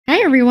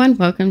everyone,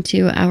 welcome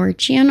to our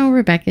channel,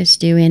 Rebecca,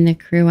 Stu, and the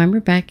Crew. I'm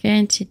Rebecca,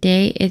 and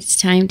today it's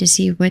time to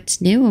see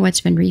what's new and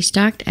what's been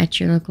restocked at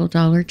your local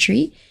Dollar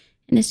Tree.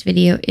 And this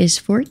video is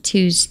for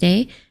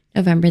Tuesday,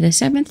 November the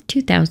 7th,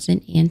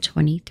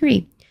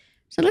 2023.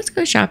 So let's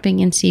go shopping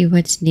and see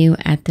what's new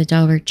at the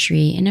Dollar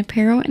Tree. In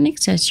apparel and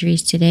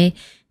accessories today,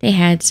 they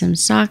had some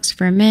socks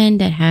for men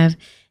that have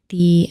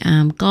the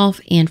golf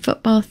and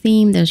football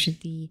theme. Those are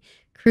the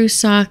Crew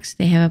socks.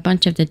 They have a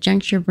bunch of the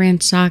Juncture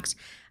brand socks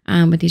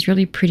with these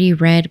really pretty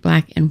red,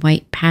 black, and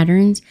white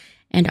patterns.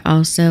 And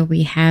also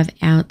we have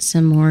out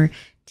some more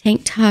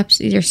tank tops.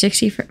 These are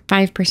 65%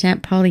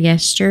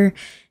 polyester.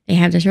 They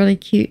have this really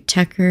cute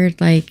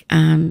tuckered like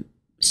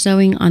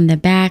sewing on the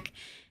back.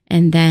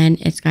 And then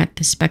it's got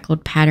the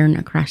speckled pattern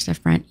across the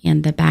front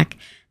and the back.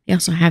 They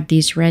also have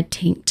these red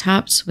tank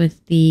tops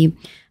with the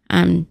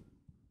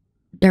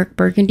dark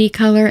burgundy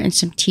color and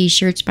some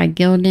t-shirts by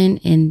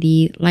Gildan in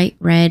the light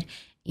red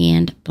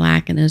and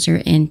black, and those are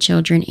in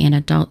children and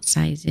adult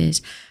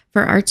sizes.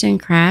 For arts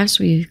and crafts,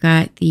 we've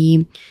got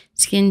the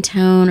skin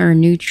tone or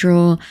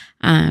neutral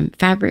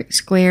fabric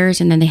squares,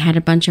 and then they had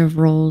a bunch of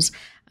rolls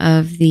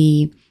of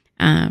the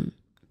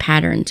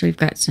patterns. So we've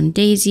got some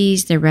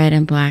daisies, the red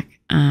and black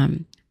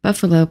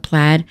buffalo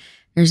plaid.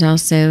 There's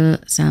also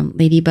some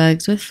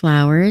ladybugs with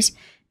flowers.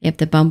 They have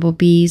the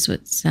bumblebees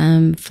with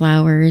some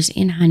flowers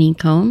in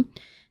honeycomb.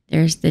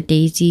 There's the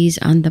daisies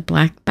on the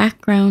black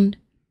background.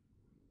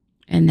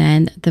 And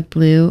then the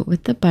blue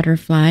with the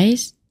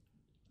butterflies.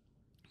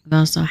 We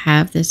also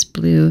have this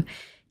blue,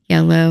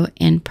 yellow,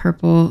 and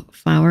purple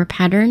flower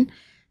pattern.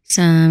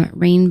 Some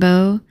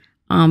rainbow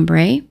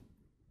ombre.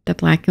 The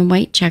black and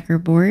white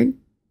checkerboard.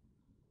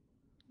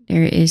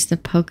 There is the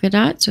polka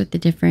dots with the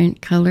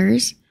different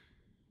colors.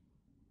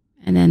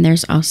 And then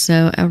there's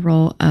also a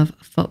roll of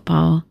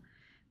football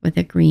with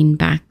a green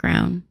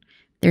background.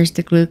 There's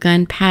the glue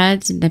gun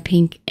pads in the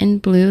pink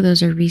and blue.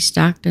 Those are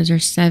restocked. Those are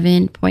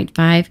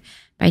 7.5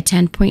 by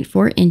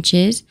 10.4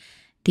 inches.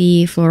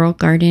 The floral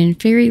garden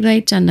fairy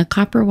lights on the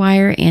copper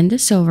wire and the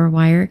silver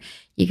wire.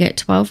 You get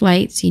 12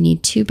 lights. You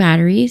need 2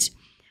 batteries.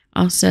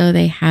 Also,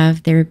 they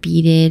have their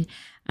beaded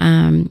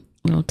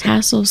little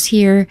tassels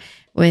here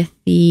with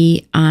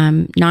the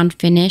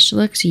non-finish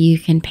look, so you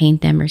can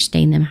paint them or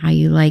stain them how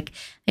you like.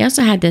 They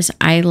also had this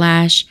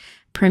eyelash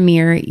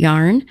premier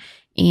yarn,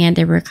 and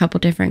there were a couple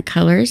different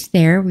colors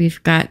there.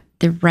 We've got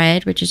the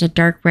red, which is a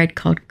dark red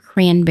called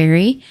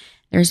cranberry.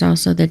 There's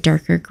also the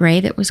darker gray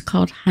that was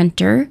called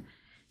hunter.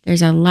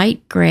 There's a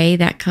light gray.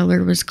 That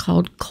color was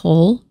called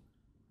coal.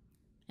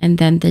 And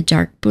then the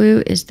dark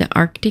blue is the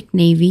Arctic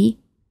navy.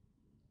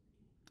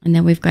 And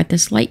then we've got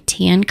this light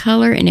tan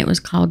color, and it was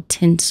called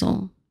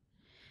tinsel.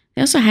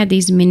 They also had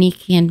these mini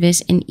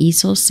canvas and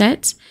easel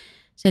sets.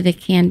 So the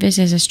canvas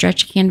is a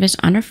stretch canvas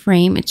on a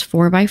frame. It's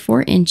 4 by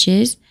 4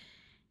 inches.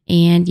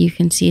 And you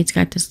can see it's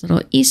got this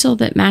little easel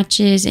that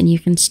matches, and you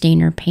can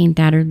stain or paint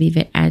that or leave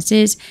it as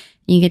is.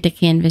 You get the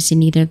canvas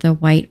in either the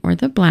white or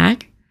the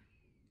black.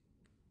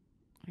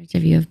 There's a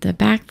view of the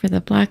back for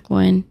the black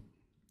one.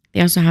 They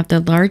also have the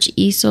large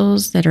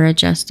easels that are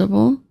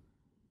adjustable.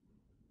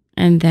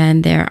 And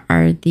then there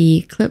are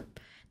the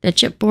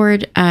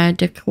chipboard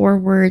decor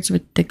words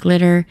with the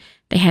glitter.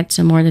 They had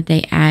some more that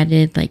they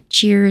added, like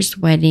cheers,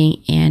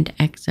 wedding, and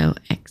XOXO.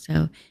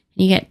 And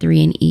you get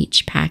 3 in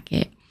each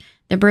packet.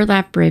 The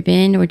burlap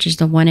ribbon, which is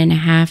the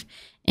 1.5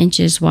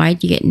 inches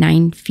wide, you get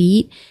 9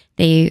 feet.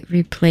 They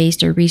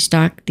replaced or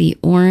restocked the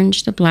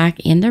orange, the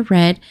black, and the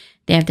red.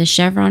 They have the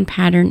chevron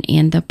pattern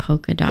and the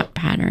polka dot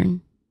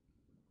pattern.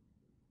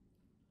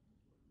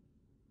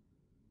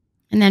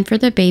 And then for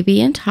the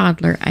baby and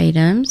toddler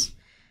items,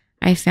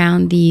 I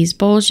found these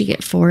bowls. You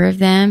get 4 of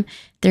them.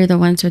 They're the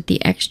ones with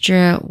the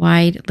extra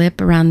wide lip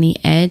around the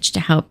edge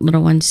to help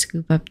little ones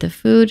scoop up the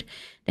food.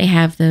 They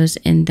have those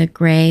in the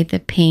gray, the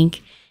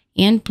pink,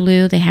 and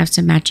blue. They have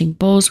some matching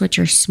bowls, which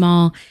are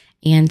small,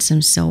 and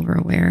some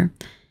silverware.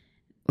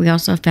 We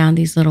also found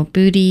these little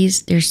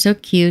booties. They're so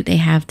cute. They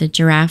have the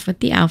giraffe with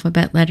the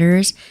alphabet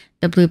letters,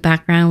 the blue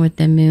background with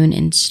the moon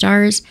and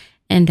stars,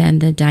 and then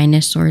the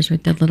dinosaurs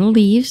with the little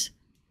leaves.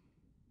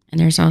 And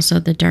there's also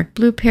the dark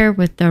blue pair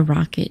with the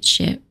rocket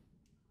ship.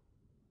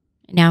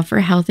 Now for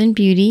health and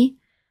beauty,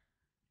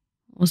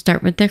 we'll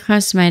start with the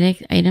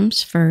cosmetic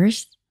items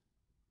first.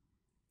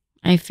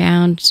 I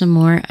found some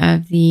more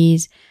of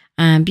these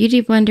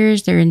beauty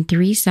blenders. They're in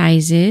 3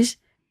 sizes,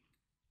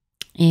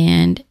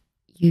 and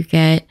you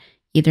get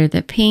either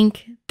the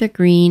pink, the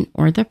green,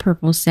 or the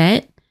purple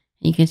set.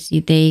 You can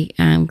see they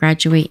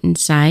graduate in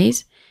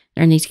size.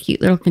 They're in these cute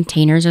little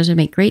containers. Those would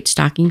make great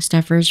stocking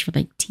stuffers for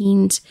like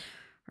teens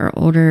or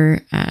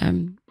older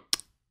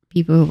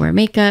people who wear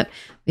makeup.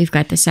 We've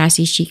got the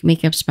Sassy Chic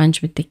makeup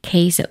sponge with the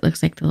case. It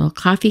looks like the little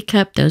coffee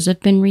cup. Those have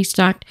been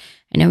restocked.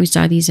 I know we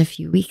saw these a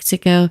few weeks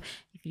ago.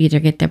 You could either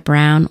get the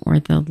brown or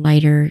the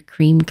lighter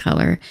cream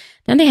color.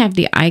 Then they have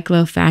the Eye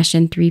Glow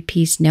Fashion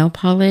 3-piece nail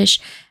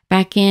polish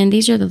back in.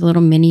 These are the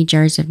little mini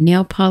jars of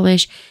nail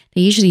polish.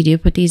 They usually do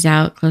put these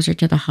out closer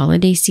to the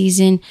holiday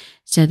season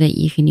so that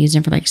you can use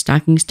them for like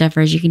stocking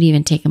stuffers. You can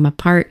even take them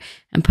apart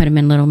and put them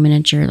in little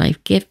miniature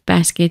like gift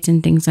baskets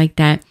and things like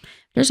that.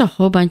 There's a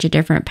whole bunch of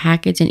different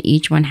packets and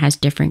each one has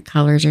different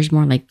colors. There's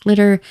more like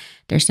glitter,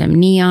 there's some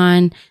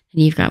neon, and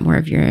you've got more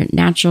of your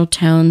natural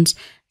tones.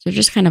 So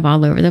just kind of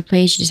all over the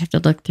place. You just have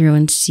to look through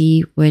and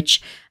see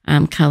which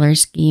color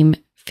scheme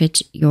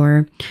fits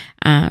your,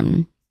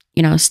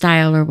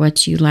 style or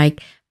what you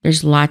like.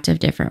 There's lots of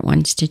different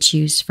ones to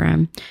choose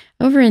from.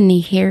 Over in the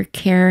hair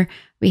care,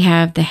 we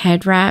have the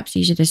head wraps.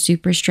 These are the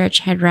super stretch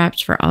head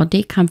wraps for all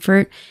day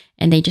comfort.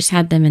 And they just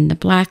had them in the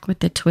black with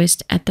the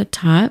twist at the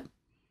top.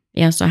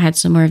 They also had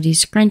some more of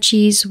these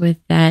scrunchies with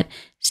that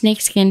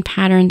snakeskin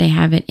pattern. They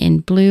have it in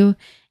blue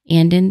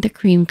and in the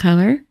cream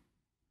color.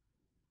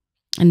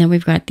 And then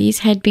we've got these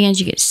headbands.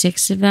 You get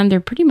 6 of them. They're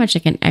pretty much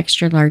like an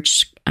extra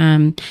large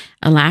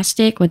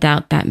elastic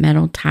without that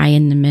metal tie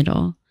in the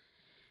middle.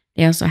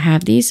 They also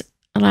have these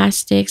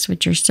elastics,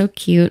 which are so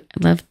cute.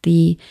 I love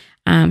the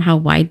how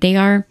wide they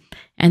are.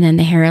 And then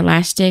the hair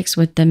elastics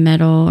with the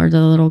metal or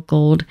the little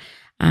gold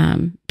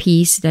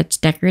piece that's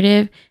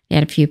decorative. They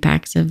had a few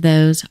packs of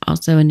those.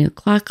 Also a new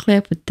claw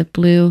clip with the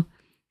blue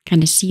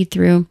kind of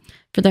see-through.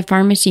 For the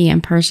pharmacy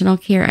and personal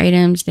care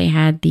items, they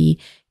had the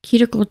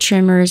cuticle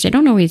trimmers. They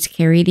don't always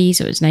carry these,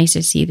 so it was nice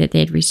to see that they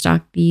had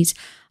restocked these.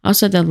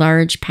 Also the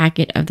large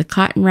packet of the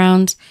cotton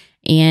rounds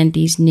and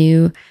these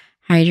new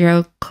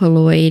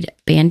hydrocolloid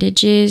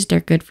bandages. They're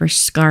good for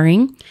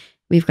scarring.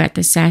 We've got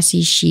the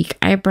Sassy Chic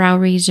eyebrow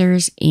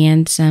razors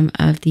and some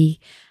of the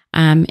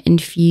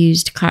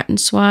infused cotton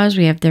swabs.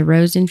 We have the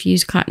rose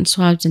infused cotton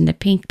swabs in the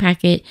pink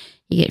packet.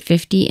 You get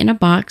 50 in a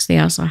box. They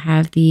also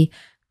have the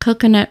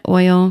coconut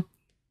oil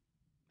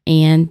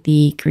and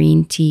the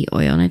green tea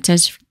oil. And it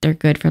says they're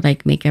good for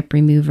like makeup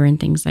remover and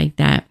things like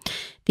that.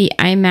 The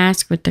eye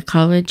mask with the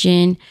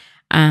collagen.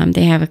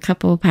 They have a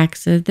couple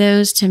packs of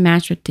those to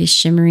match with the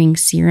shimmering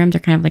serum. They're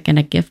kind of like in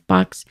a gift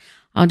box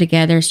all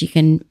together, so you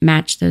can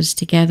match those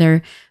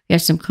together. We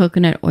have some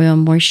coconut oil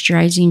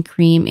moisturizing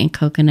cream and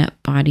coconut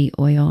body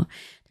oil.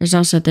 There's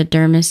also the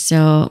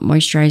Dermasil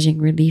moisturizing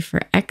relief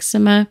for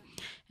eczema.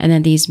 And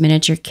then these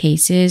miniature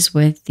cases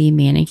with the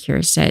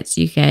manicure sets.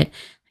 You get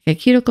like a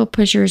cuticle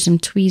pusher, some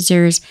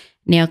tweezers,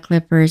 nail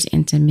clippers,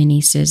 and some mini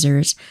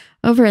scissors.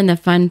 Over in the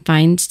fun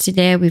finds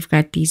today, we've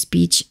got these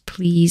Beach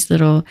Please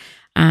little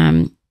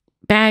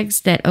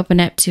bags that open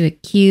up to a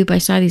cube. I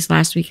saw these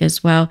last week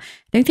as well.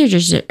 I think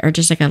they are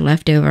just like a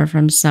leftover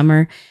from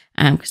summer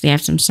because they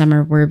have some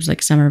summer verbs,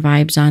 like summer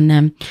vibes on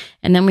them.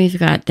 And then we've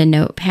got the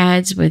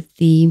notepads with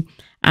the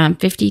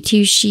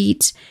 52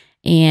 sheets,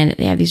 and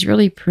they have these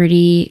really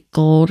pretty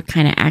gold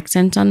kind of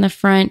accents on the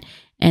front,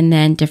 and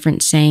then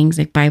different sayings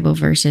like Bible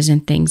verses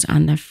and things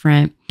on the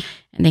front.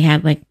 And they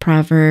had like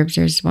Proverbs.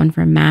 There's one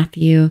from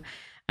Matthew.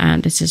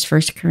 This is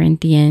 1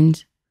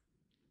 Corinthians.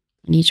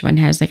 And each one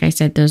has, like I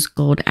said, those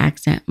gold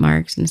accent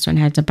marks. And this one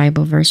has a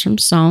Bible verse from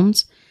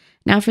Psalms.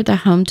 Now for the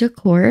home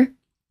decor.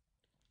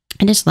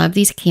 I just love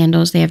these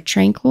candles. They have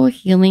tranquil,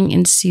 healing,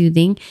 and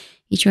soothing.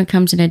 Each one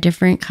comes in a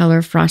different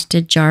color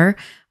frosted jar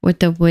with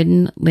the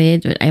wooden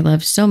lid that I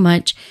love so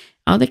much.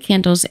 All the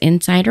candles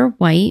inside are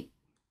white.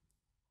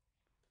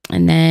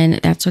 And then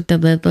that's what the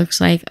lid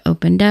looks like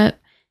opened up.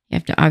 You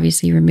have to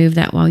obviously remove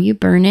that while you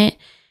burn it.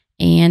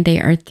 And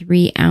they are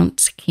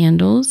 3-ounce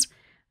candles.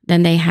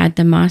 Then they had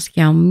the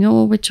Moscow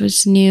Mule, which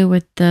was new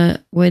with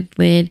the wood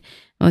lid,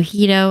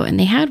 Mojito, and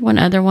they had one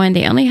other one.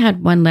 They only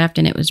had one left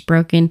and it was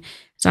broken.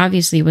 So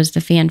obviously it was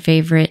the fan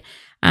favorite.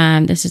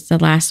 This is the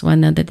last one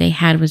though that they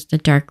had was the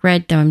dark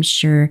red, though I'm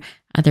sure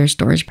other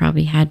stores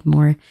probably had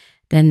more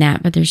than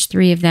that. But there's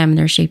 3 of them and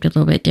they're shaped a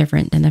little bit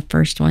different than the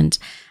first ones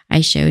I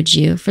showed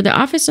you. For the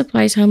office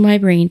supplies, home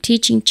library, and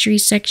teaching tree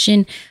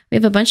section, we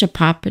have a bunch of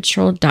Paw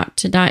Patrol dot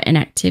to dot and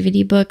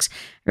activity books.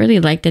 I really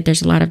like that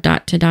there's a lot of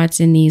dot to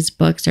dots in these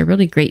books. They're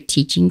really great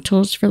teaching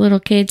tools for little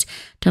kids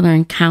to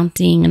learn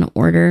counting and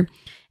order.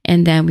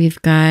 And then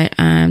we've got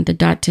the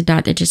dot to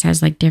dot that just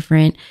has like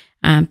different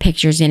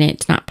pictures in it.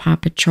 It's not Paw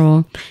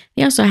Patrol.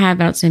 They also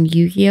have out some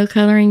Yu-Gi-Oh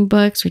coloring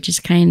books, which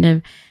is kind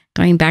of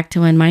going back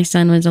to when my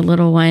son was a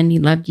little one. He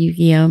loved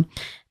Yu-Gi-Oh.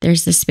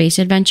 There's the Space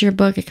Adventure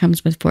book. It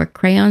comes with 4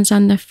 crayons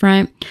on the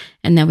front.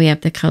 And then we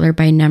have the Color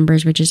by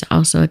Numbers, which is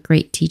also a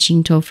great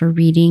teaching tool for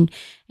reading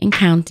and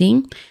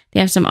counting. They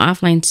have some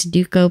offline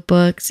Sudoku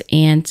books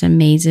and some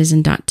mazes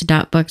and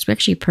dot-to-dot books. We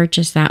actually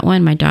purchased that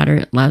one. My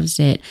daughter loves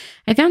it.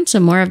 I found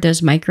some more of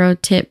those micro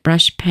tip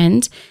brush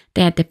pens.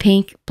 They had the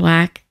pink,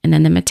 black, and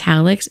then the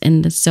metallics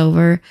and the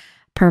silver,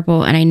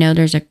 purple, and I know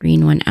there's a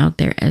green one out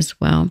there as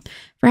well.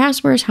 For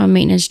housewares, home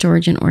maintenance,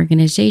 storage, and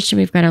organization,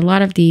 we've got a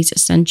lot of these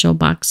essential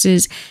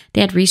boxes.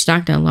 They had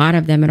restocked a lot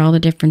of them at all the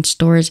different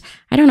stores.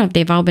 I don't know if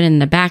they've all been in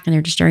the back and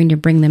they're just starting to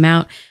bring them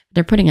out.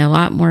 They're putting a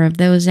lot more of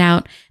those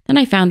out. Then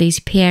I found these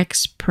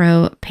PX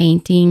Pro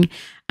painting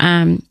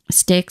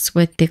sticks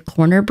with the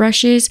corner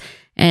brushes.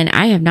 And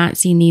I have not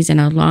seen these in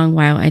a long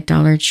while at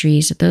Dollar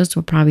Tree, so those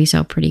will probably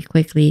sell pretty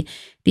quickly.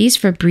 These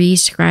Febreze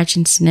Scratch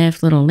and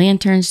Sniff little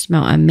lanterns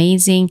smell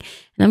amazing. And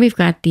then we've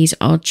got these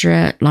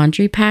Ultra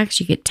laundry packs.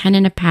 You get 10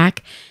 in a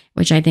pack,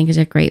 which I think is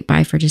a great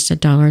buy for just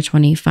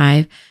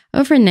 $1.25.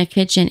 Over in the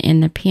kitchen in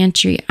the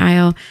pantry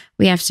aisle,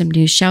 we have some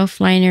new shelf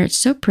liner. It's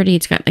so pretty.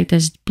 It's got like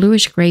this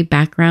bluish gray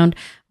background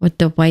with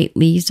the white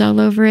leaves all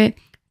over it,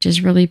 which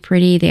is really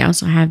pretty. They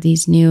also have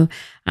these new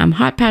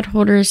hot pad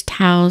holders,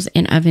 towels,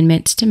 and oven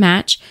mitts to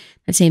match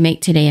that say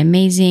 "Make Today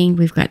Amazing."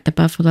 We've got the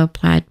buffalo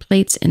plaid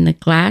plates in the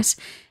glass,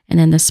 and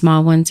then the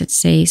small ones that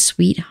say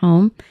 "Sweet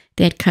Home."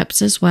 They had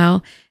cups as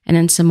well, and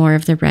then some more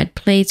of the red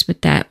plates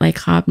with that like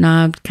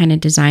hobnob kind of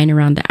design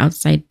around the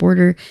outside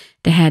border.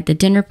 They had the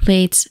dinner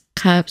plates,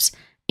 cups,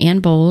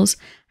 and bowls.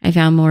 I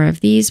found more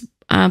of these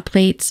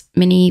plates,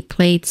 mini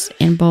plates,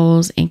 and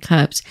bowls and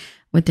cups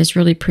with this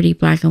really pretty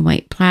black and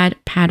white plaid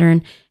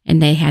pattern.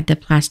 And they had the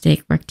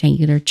plastic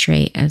rectangular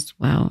tray as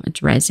well.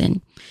 It's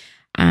resin.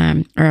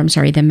 The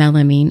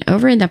melamine.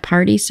 Over in the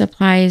party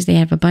supplies, they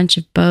have a bunch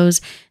of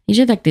bows. These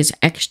are like these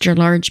extra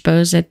large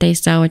bows that they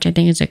sell, which I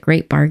think is a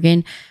great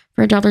bargain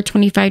for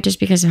 $1.25 just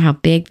because of how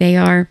big they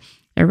are.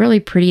 They're really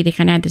pretty. They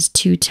kind of have this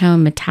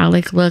two-tone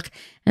metallic look.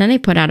 And then they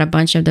put out a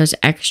bunch of those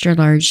extra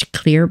large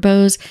clear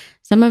bows.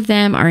 Some of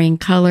them are in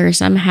color.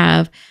 Some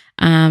have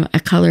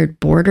a colored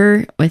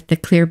border with the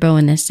clear bow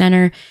in the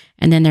center.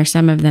 And then there's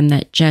some of them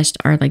that just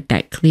are like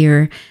that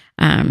clear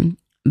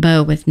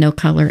bow with no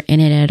color in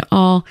it at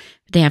all.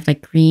 They have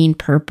like green,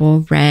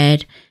 purple,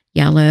 red,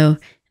 yellow.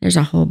 There's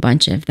a whole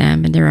bunch of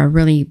them. And they're a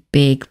really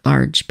big,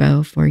 large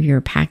bow for your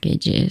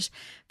packages.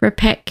 For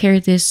pet care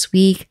this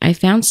week, I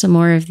found some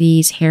more of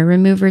these hair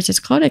removers. It's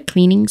called a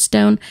cleaning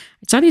stone.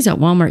 I saw these at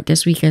Walmart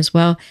this week as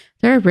well.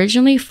 They're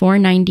originally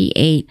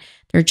 $4.98.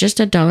 They're just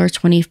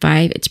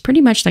 $1.25. It's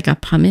pretty much like a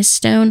pumice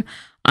stone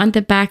on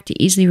the back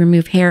to easily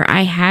remove hair.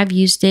 I have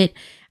used it.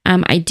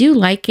 I do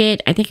like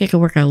it. I think it could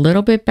work a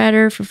little bit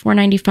better for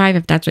 $4.95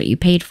 if that's what you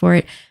paid for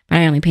it. But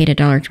I only paid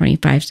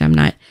 $1.25, so I'm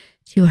not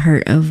too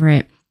hurt over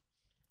it.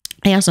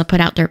 They also put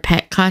out their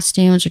pet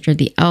costumes, which are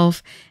the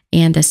elf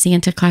and the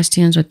Santa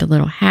costumes with the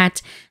little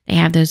hats. They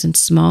have those in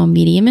small,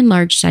 medium, and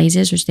large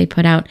sizes, which they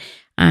put out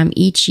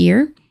each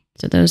year.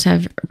 So those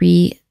have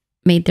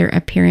made their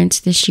appearance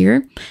this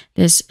year.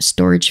 This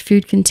storage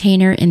food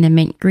container in the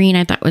mint green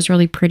I thought was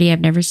really pretty.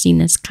 I've never seen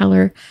this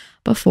color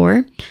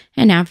before.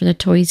 And now for the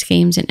toys,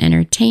 games, and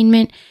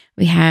entertainment,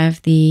 we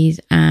have these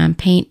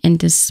paint and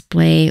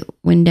display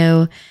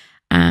window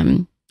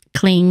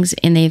clings,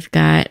 and they've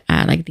got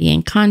like the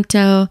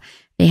Encanto.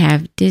 They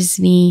have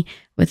Disney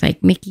with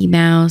like Mickey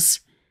Mouse.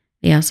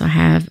 They also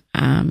have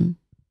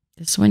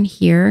this one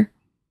here,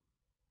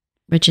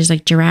 which is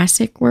like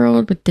Jurassic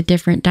World with the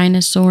different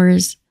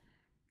dinosaurs.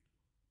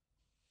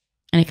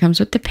 And it comes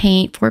with the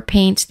paint, 4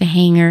 paints, the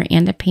hanger,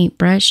 and the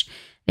paintbrush.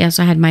 They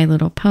also had My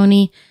Little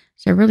Pony.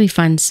 So really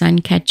fun sun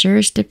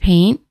catchers to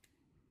paint.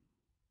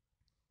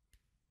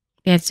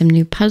 They had some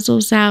new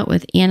puzzles out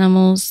with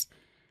animals.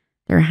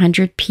 They're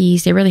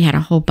 100-piece. They really had a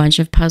whole bunch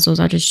of puzzles.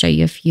 I'll just show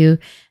you a few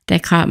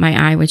that caught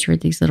my eye, which were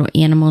these little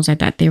animals. I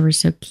thought they were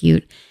so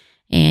cute.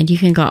 And you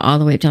can go all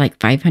the way up to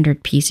like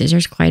 500 pieces.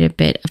 There's quite a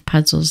bit of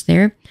puzzles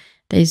there.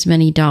 There's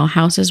many doll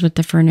houses with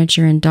the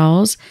furniture and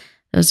dolls.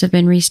 Those have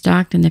been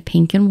restocked in the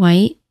pink and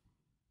white.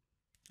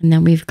 And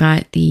then we've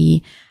got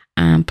the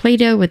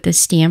Play-Doh with the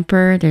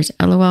stamper. There's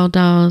LOL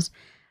dolls,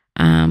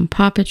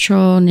 Paw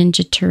Patrol,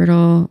 Ninja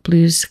Turtle,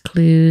 Blue's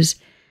Clues,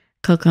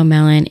 Coco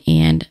Melon,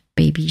 and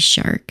Baby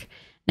Shark.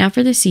 Now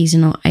for the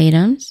seasonal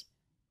items.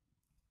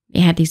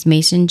 They had these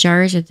mason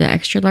jars, the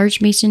extra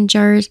large mason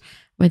jars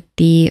with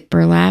the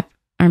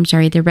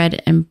the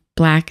red and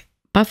black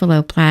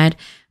buffalo plaid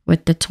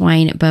with the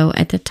twine bow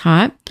at the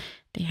top.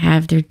 They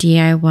have their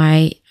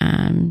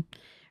DIY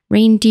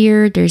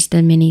reindeer. There's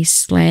the mini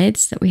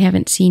sleds that we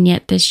haven't seen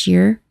yet this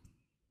year.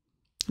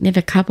 They have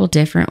a couple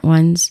different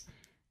ones.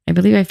 I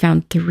believe I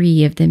found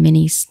 3 of the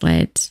mini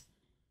sleds.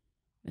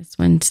 This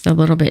one's the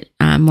little bit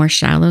more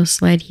shallow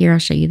sled here. I'll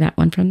show you that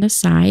one from the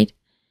side.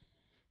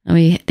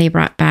 And they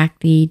brought back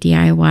the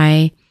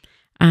DIY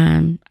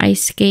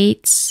ice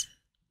skates,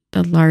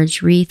 the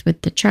large wreath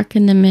with the truck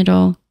in the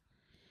middle,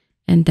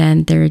 and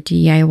then their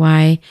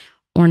DIY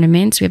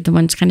ornaments. We have the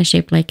ones kind of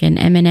shaped like an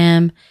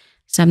M&M,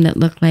 some that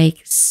look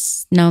like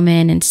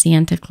snowmen and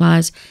Santa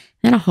Claus,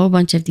 and then a whole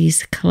bunch of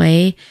these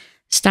clay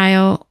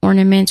style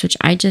ornaments, which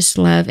I just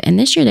love. And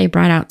this year they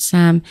brought out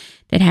some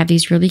that have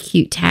these really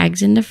cute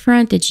tags in the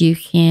front that you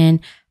can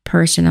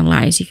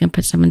personalize. You can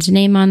put someone's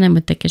name on them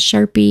with like a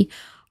Sharpie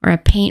or a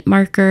paint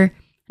marker.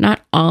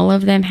 Not all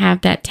of them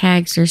have that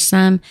tags. There's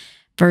some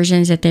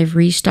versions that they've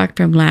restocked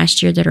from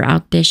last year that are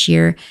out this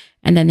year.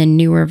 And then the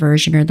newer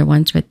version are the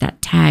ones with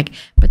that tag.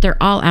 But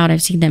they're all out.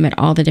 I've seen them at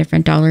all the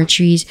different Dollar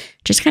Trees.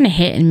 Just kind of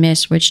hit and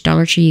miss which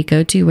Dollar Tree you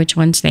go to, which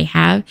ones they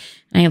have.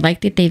 And I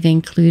like that they've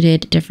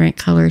included different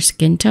color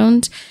skin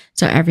tones,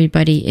 so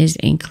everybody is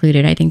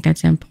included. I think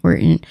that's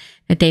important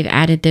that they've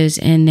added those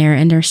in there.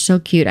 And they're so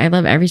cute. I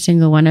love every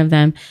single one of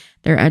them.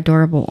 They're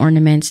adorable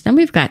ornaments. Then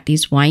we've got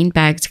these wine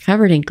bags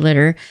covered in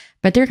glitter,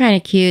 But they're kind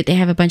of cute. They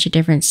have a bunch of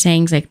different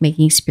sayings like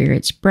making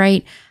spirits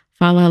bright,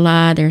 fa la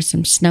la. There's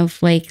some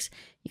snowflakes.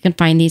 You can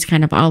find these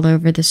kind of all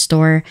over the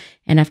store.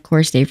 And of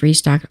course, they've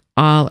restocked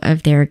all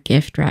of their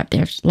gift wrap.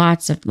 There's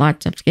lots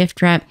of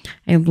gift wrap.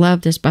 I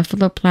love this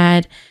buffalo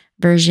plaid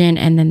version.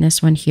 And then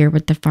this one here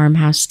with the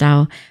farmhouse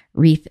style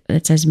wreath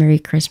that says Merry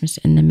Christmas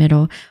in the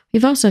middle.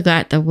 We've also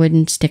got the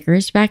wooden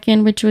stickers back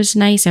in, which was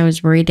nice. I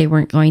was worried they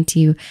weren't going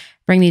to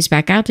bring these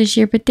back out this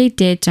year, but they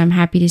did. So I'm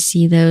happy to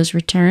see those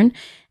return.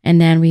 And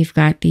then we've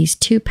got these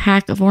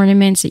 2-pack of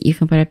ornaments that you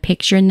can put a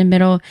picture in the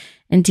middle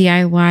and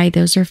DIY.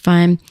 Those are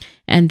fun.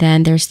 And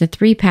then there's the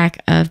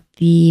 3-pack of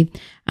the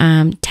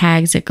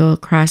tags that go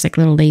across like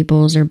little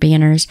labels or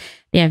banners.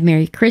 They have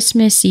Merry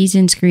Christmas,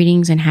 Seasons,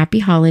 Greetings, and Happy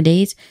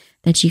Holidays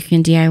that you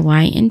can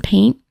DIY and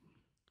paint.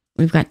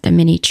 We've got the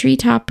mini tree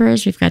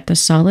toppers. We've got the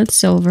solid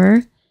silver.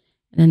 And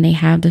then they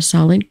have the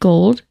solid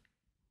gold.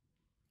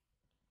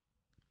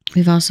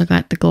 We've also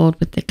got the gold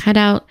with the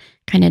cutout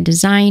kind of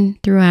design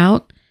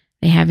throughout.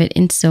 They have it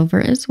in silver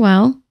as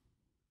well.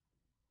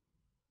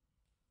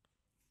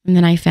 And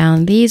then I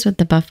found these with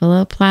the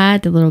buffalo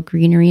plaid, the little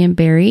greenery and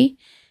berry.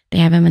 They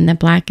have them in the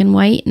black and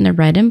white and the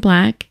red and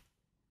black.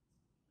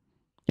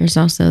 There's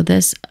also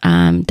this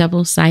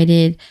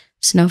double-sided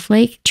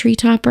snowflake tree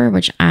topper,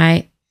 which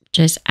I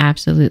just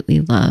absolutely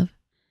love.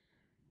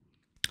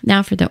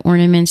 Now for the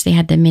ornaments, they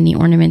had the mini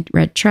ornament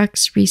red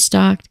trucks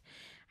restocked.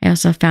 I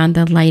also found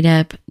the light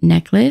up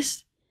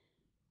necklace.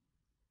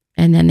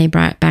 And then they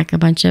brought back a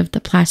bunch of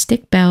the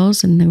plastic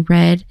bells in the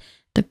red,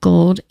 the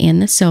gold, and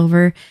the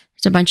silver.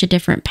 There's a bunch of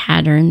different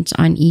patterns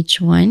on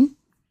each one.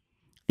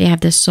 They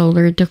have the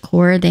solar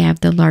decor. They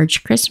have the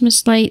large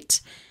Christmas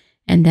lights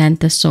and then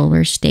the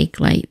solar stake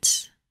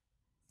lights.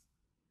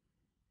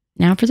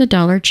 Now for the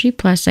Dollar Tree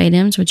Plus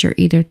items, which are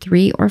either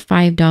 $3 or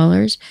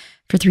 $5.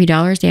 For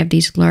 $3, they have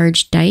these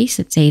large dice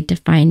that say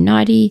Define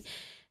Naughty,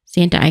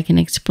 Santa I Can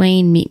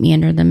Explain, Meet Me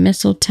Under the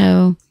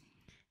Mistletoe,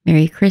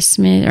 Merry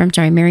Christmas, or I'm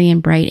sorry, Merry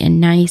and Bright and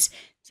Nice.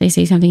 So they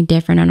say something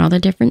different on all the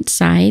different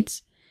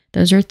sides.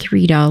 Those are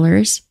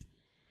 $3.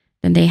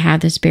 Then they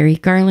have this berry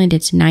garland.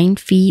 It's 9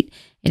 feet.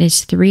 It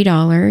is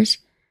 $3.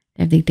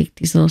 They have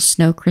these little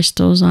snow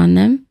crystals on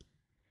them.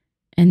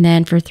 And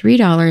then for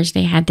 $3,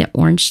 they had the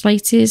orange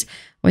slices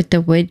with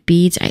the wood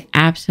beads. I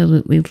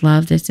absolutely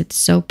love this. It's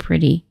so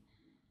pretty.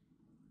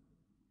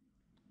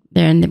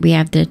 Then we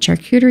have the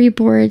charcuterie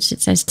boards.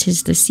 It says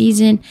 'Tis the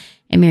Season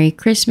and Merry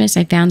Christmas.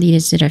 I found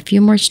these at a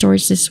few more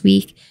stores this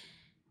week.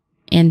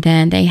 And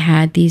then they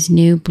had these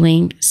new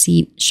bling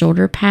seat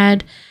shoulder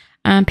pads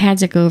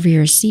that go over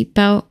your seat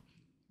belt.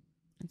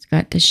 It's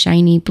got the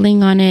shiny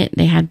bling on it.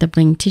 They had the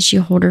bling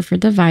tissue holder for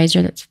the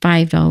visor. That's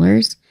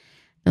 $5.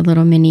 The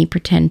little mini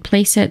pretend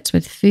play sets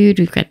with food.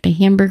 We've got the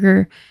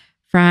hamburger,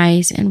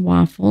 fries, and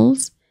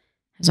waffles.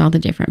 Has all the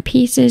different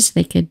pieces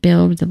they could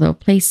build with a little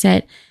play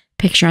set.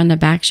 Picture on the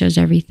back shows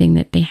everything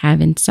that they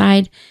have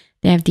inside.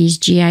 They have these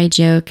G.I.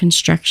 Joe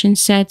construction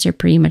sets, or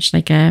pretty much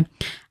like a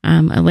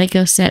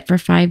Lego set for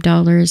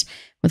 $5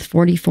 with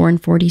 44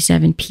 and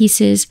 47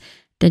 pieces.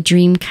 The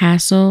Dream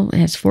Castle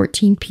has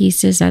 14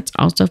 pieces. That's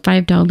also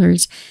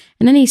 $5.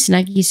 And then these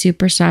Snuggie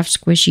super soft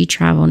squishy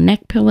travel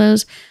neck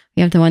pillows.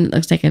 We have the one that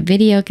looks like a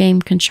video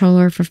game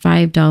controller for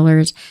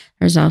 $5.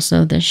 There's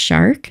also the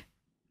shark.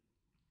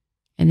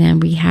 And then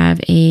we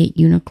have a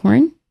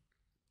unicorn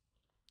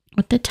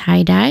with the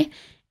tie-dye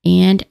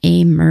and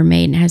a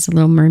mermaid. It has a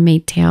little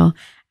mermaid tail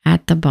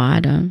at the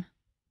bottom.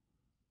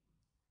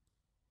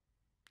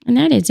 And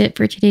that is it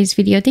for today's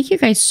video. Thank you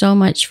guys so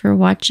much for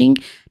watching.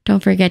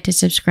 Don't forget to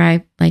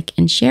subscribe, like,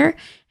 and share.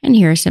 And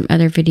here are some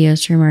other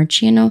videos from our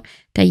channel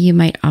that you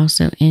might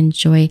also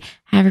enjoy.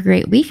 Have a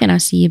great week, and I'll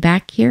see you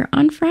back here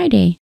on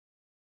Friday.